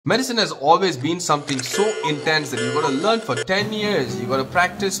Medicine has always been something so intense that you've got to learn for 10 years. You've got to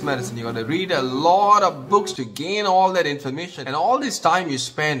practice medicine. You've got to read a lot of books to gain all that information. And all this time you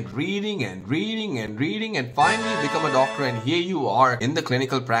spend reading and reading and reading and finally become a doctor, and here you are in the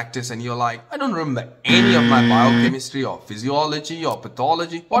clinical practice and you're like, I don't remember any of my biochemistry or physiology or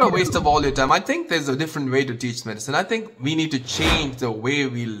pathology. What a waste of all your time. I think there's a different way to teach medicine. I think we need to change the way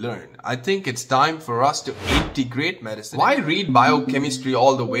we learn. I think it's time for us to integrate medicine. Why read biochemistry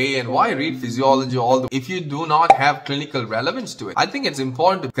all the way and why read physiology all the way if you do not have clinical relevance to it? I think it's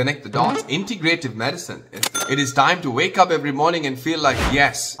important to connect the dots. Integrative medicine. It is time to wake up every morning and feel like,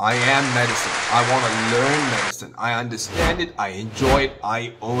 yes, I am medicine. I want to learn medicine. I understand it. I enjoy it.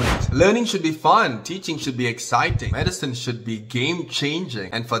 I own it. Learning should be fun. Teaching should be exciting. Medicine should be game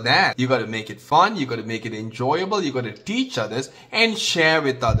changing. And for that, you got to make it fun. You got to make it enjoyable. You got to teach others and share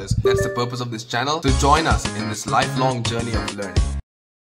with others. That's the purpose of this channel. So join us in this lifelong journey of learning.